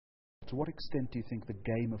To what extent do you think the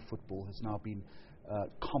game of football has now been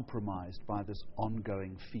compromised by this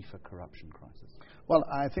ongoing FIFA corruption crisis? Well,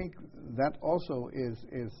 I think that also is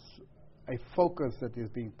a focus that is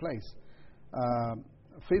being placed.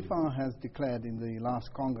 FIFA has declared in the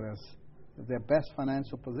last Congress their best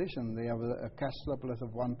financial position. They have a cash surplus of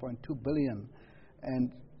 1.2 billion.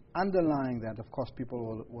 And underlying that, of course,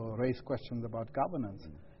 people will raise questions about governance.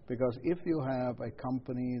 Because if you have a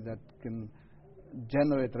company that can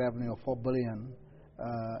generate revenue of 4 billion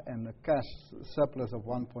and a cash surplus of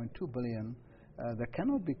 1.2 billion, there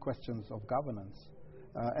cannot be questions of governance.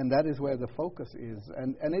 And that is where the focus is.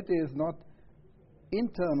 And it is not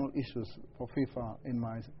internal issues for FIFA, in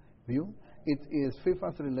my view. It is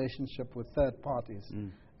FIFA's relationship with third parties.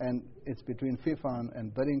 And it's between FIFA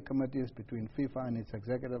and bidding committees, between FIFA and its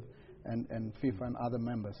executive, and FIFA and other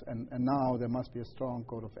members. And now there must be a strong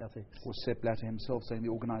code of ethics. Or Sepp Blatter himself saying the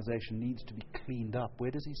organization needs to be cleaned up. Where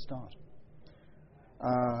does he start?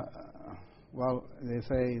 Well, they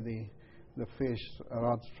say the fish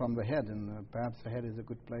rots from the head, and perhaps the head is a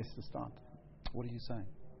good place to start. What are you saying?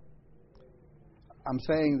 I'm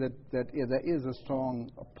saying that there is a strong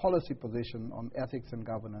policy position on ethics and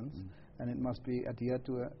governance, and it must be adhered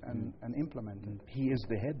to and implemented. He is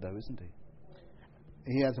the head, though, isn't he?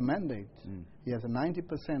 He has a mandate. He has a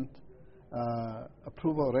 90%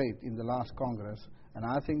 approval rate in the last Congress, and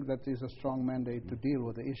I think that is a strong mandate to deal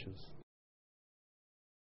with the issues.